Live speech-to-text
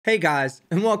Hey guys,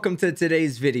 and welcome to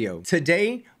today's video.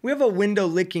 Today, we have a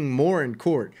window-licking Moor in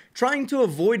court, trying to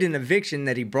avoid an eviction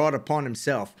that he brought upon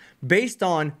himself, based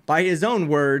on, by his own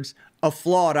words, a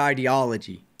flawed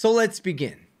ideology. So let's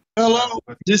begin. Hello,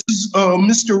 this is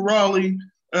Mr. Raleigh.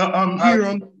 I'm here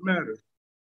on the matter.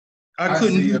 I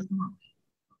couldn't hear.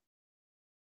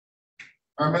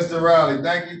 All right, Mr. Raleigh,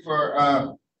 thank you for,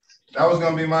 that was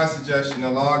gonna be my suggestion, to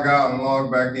log out and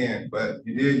log back in, but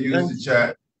you did use the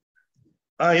chat.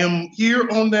 I am here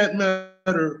on that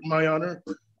matter, my honor.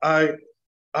 I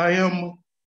am,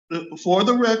 for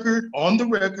the record, on the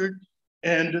record,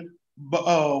 and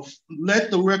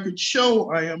let the record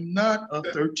show I am not a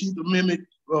 13th Amendment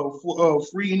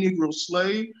free Negro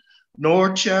slave,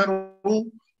 nor chattel,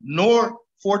 nor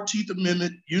 14th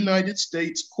Amendment United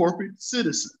States corporate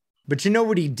citizen. But you know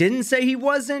what he didn't say he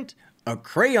wasn't? A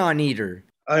crayon eater.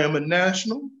 I am a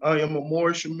national, I am a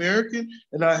Moorish American,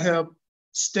 and I have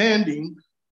standing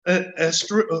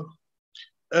ancestral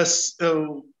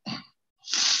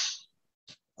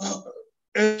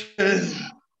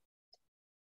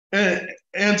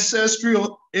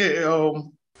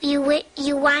you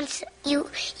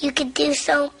could do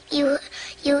so you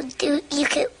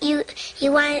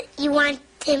want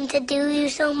him to do you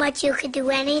so much you could do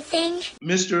anything.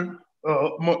 Mr.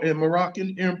 In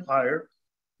Moroccan Empire,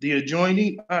 the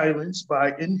adjoining islands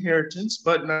by inheritance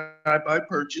but not by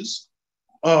purchase.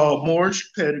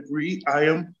 Moorish pedigree. I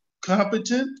am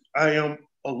competent. I am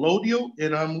allodial,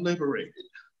 and I'm liberated.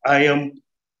 I am.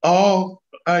 All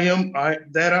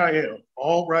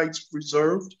rights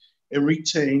preserved and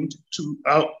retained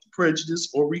without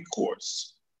prejudice or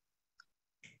recourse.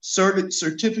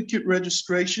 Certificate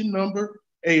registration number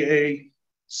AA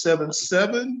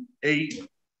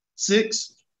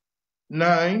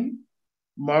 77869,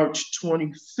 March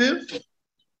 25th.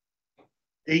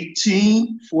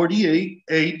 1848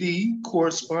 AD,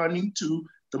 corresponding to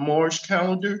the Moorish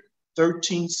calendar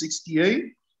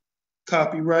 1368.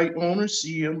 Copyright owner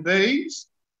C.M. Bays.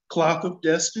 Clock of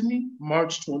Destiny,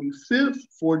 March 25th,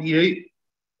 48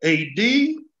 AD.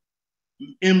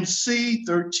 MC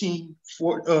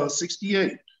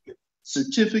 1368.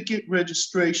 Certificate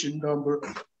registration number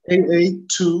AA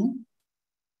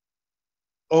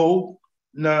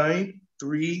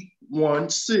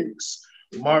 209316,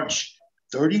 March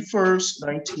 31st,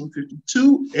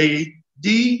 1952, AD,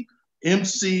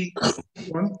 MC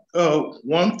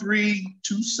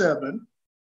 1327,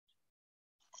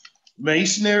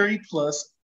 Masonry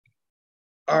plus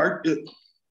art,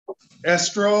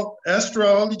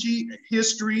 astrology,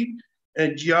 history,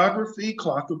 and geography,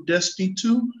 Clock of Destiny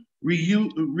 2,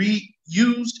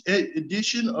 reused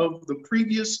edition of the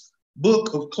previous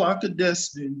book of Clock of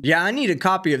Destiny. Yeah, I need a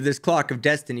copy of this Clock of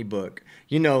Destiny book.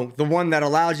 You know, the one that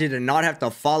allows you to not have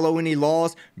to follow any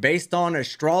laws based on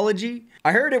astrology.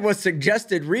 I heard it was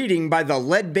suggested reading by the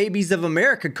Lead Babies of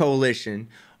America Coalition,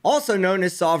 also known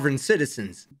as Sovereign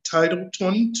Citizens. Title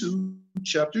 22,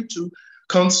 Chapter 2,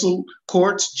 Council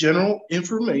Courts General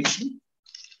Information.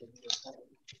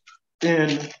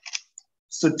 And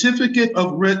certificate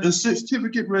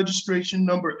registration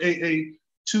number AA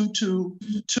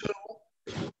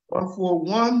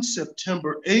 222141,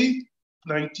 September 8th,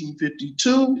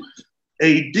 1952,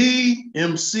 AD,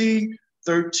 MC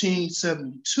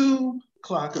 1372,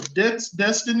 Clock of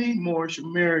Destiny, Moorish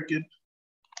American,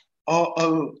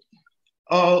 all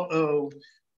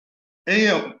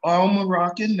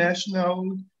Moroccan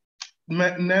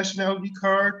nationality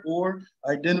card or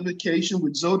identification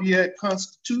with Zodiac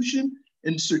Constitution,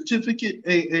 and certificate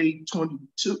AA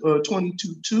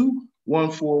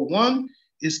 222141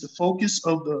 is the focus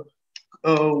of the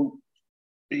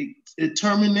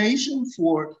determination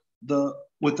for the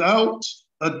without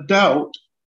a doubt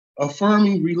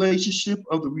affirming relationship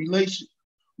of the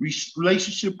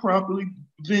relationship properly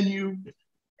venue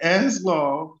as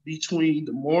law between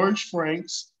the Moorish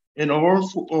Franks and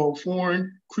all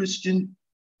foreign Christian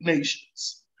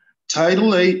nations.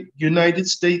 Title 8, United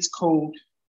States Code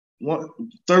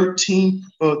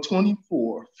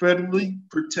 1324, federally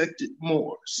protected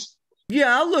Moors.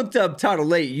 Yeah, I looked up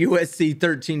Title 8 USC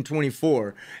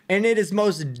 1324, and it is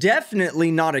most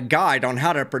definitely not a guide on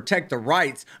how to protect the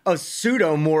rights of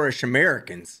pseudo-Moorish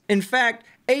Americans. In fact,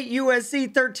 8 USC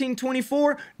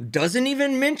 1324 doesn't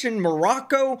even mention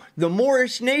Morocco, the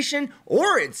Moorish nation,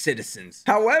 or its citizens.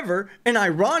 However, and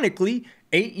ironically,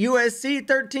 8 USC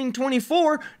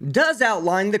 1324 does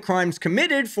outline the crimes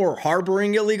committed for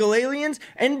harboring illegal aliens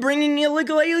and bringing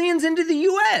illegal aliens into the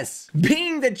US.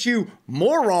 Being that you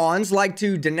morons like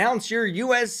to denounce your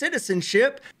US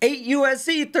citizenship, 8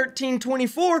 USC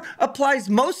 1324 applies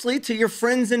mostly to your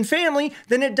friends and family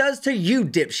than it does to you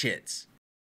dipshits.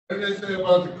 What did they say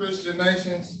about the Christian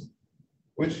nations?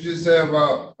 What you just said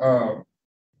about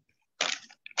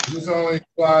this only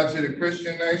apply to the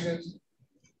Christian nations?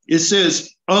 It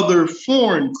says other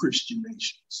foreign Christian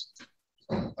nations.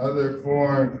 Other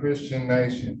foreign Christian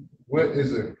nation. What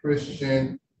is a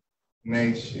Christian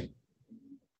nation?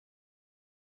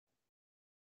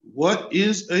 What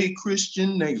is a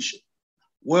Christian nation?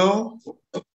 Well,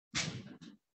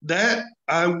 that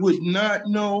I would not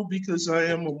know because I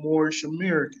am a Moorish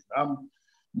American. I'm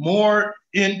more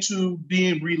into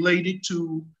being related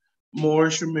to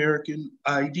Moorish American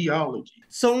ideology.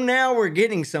 So now we're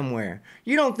getting somewhere.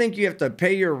 You don't think you have to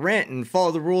pay your rent and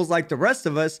follow the rules like the rest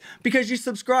of us because you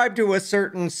subscribe to a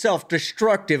certain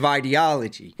self-destructive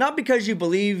ideology. Not because you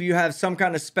believe you have some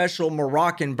kind of special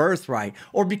Moroccan birthright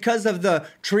or because of the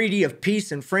Treaty of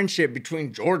Peace and Friendship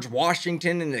between George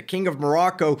Washington and the King of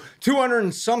Morocco 200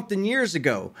 and something years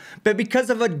ago, but because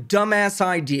of a dumbass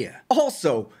idea.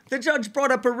 Also, the judge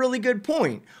brought up a really good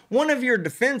point. One of your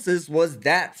defenses was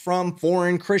that from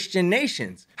foreign Christian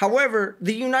nations. However,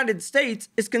 the United States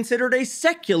is considered a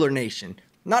secular nation,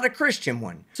 not a Christian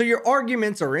one. So your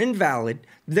arguments are invalid,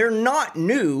 they're not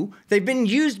new, they've been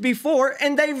used before,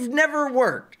 and they've never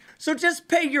worked. So just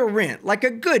pay your rent like a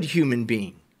good human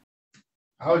being.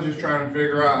 I was just trying to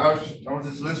figure out, I was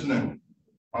just listening.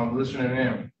 I was listening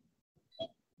in.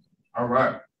 All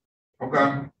right.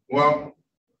 Okay. Well,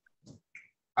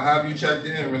 I have you checked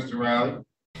in, Mr. Riley.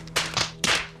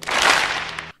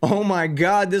 Oh my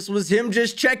God, this was him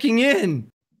just checking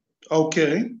in.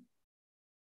 Okay.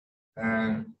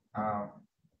 And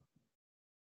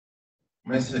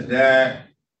Mr. Dad,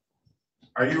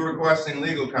 are you requesting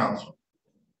legal counsel?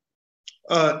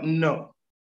 No.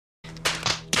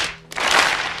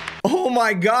 Oh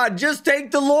my God, just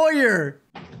take the lawyer.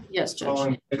 Yes, Judge.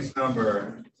 Calling case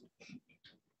number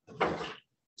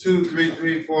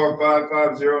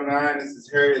 233455509. This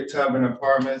is Harriet Tubman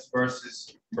Apartments versus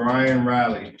Brian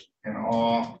Riley and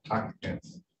all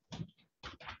occupants.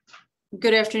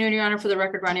 Good afternoon, Your Honor. For the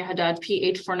record, Rania Haddad,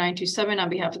 P84927 on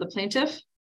behalf of the plaintiff.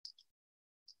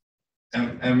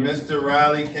 And Mr.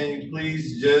 Riley, can you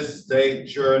please just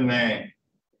state your name?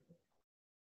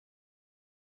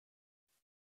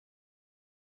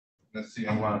 Let's see,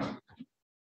 I'm gonna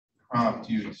prompt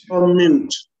you to. A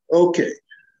minute. Okay.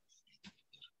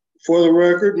 For the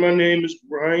record, my name is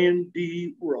Brian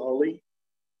D. Raleigh.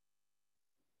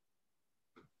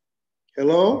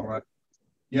 Hello? All right.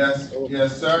 Yes,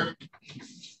 yes, sir.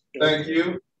 Thank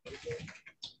you.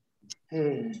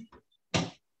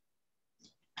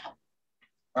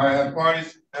 All right, were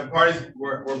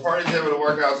parties able to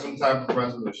work out some type of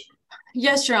resolution?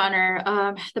 Yes, Your Honor.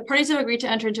 The parties have agreed to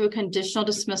enter into a conditional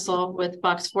dismissal with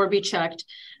box 4B checked.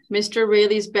 Mr.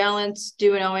 Raley's balance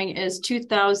due and owing is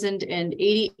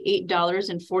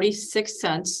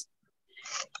 $2,088.46.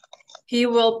 He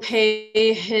will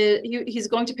pay he's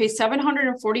going to pay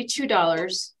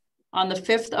 $742 on the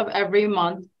 5th of every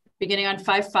month, beginning on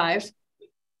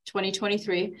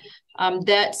 5/5/2023.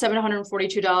 That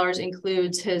 $742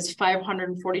 includes his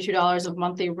 $542 of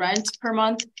monthly rent per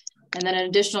month, and then an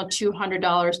additional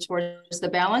 $200 towards the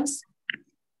balance.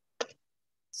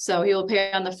 So he will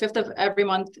pay on the 5th of every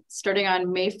month, starting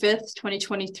on May 5th,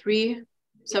 2023,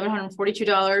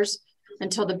 $742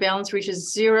 until the balance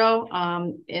reaches zero.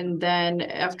 And then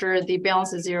after the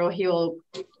balance is zero, he will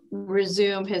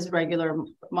resume his regular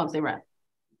monthly rent.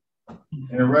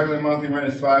 And the regular monthly rent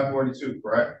is $542,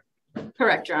 correct?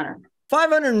 Correct, Your Honor.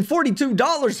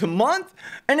 $542 a month?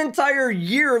 An entire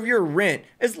year of your rent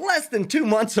is less than 2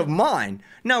 months of mine.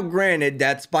 Now granted,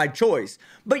 that's by choice,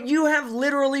 but you have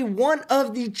literally one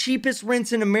of the cheapest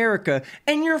rents in America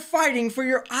and you're fighting for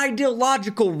your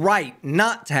ideological right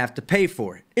not to have to pay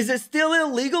for it. Is it still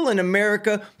illegal in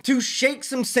America to shake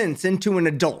some sense into an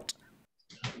adult?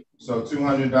 So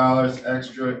 $200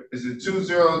 extra, is it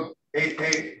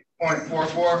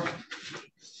 2088.44?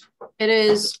 It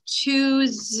is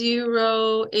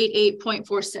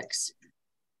 2088.46.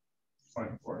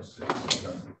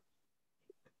 0.46.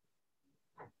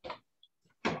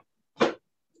 Okay.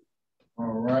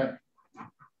 All right.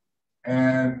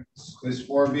 And is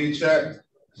 4B checked?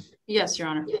 Yes, Your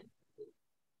Honor.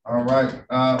 All right.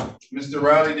 Mr.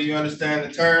 Riley, do you understand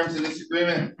the terms of this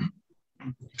agreement?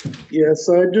 Yes,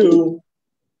 I do.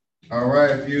 All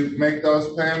right. If you make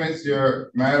those payments, your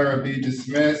matter will be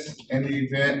dismissed. In the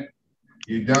event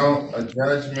you don't, a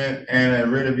judgment and a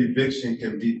writ of eviction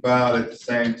can be filed at the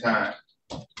same time.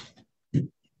 We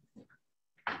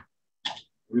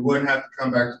wouldn't have to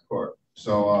come back to court.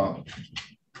 So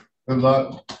good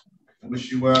luck.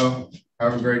 Wish you well.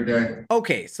 Have a great day.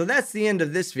 Okay, so that's the end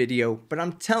of this video, but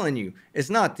I'm telling you, it's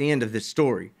not the end of this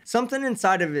story. Something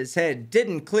inside of his head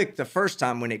didn't click the first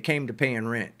time when it came to paying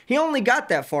rent. He only got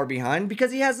that far behind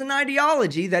because he has an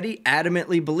ideology that he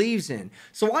adamantly believes in.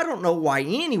 So I don't know why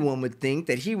anyone would think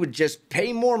that he would just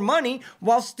pay more money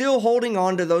while still holding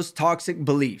on to those toxic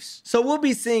beliefs. So we'll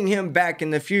be seeing him back in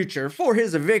the future for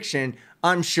his eviction,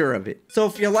 I'm sure of it. So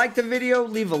if you liked the video,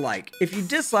 leave a like. If you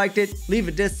disliked it, leave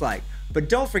a dislike. But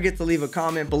don't forget to leave a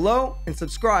comment below and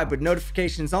subscribe with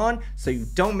notifications on so you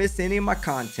don't miss any of my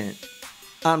content.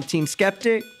 I'm Team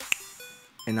Skeptic,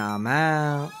 and I'm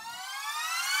out.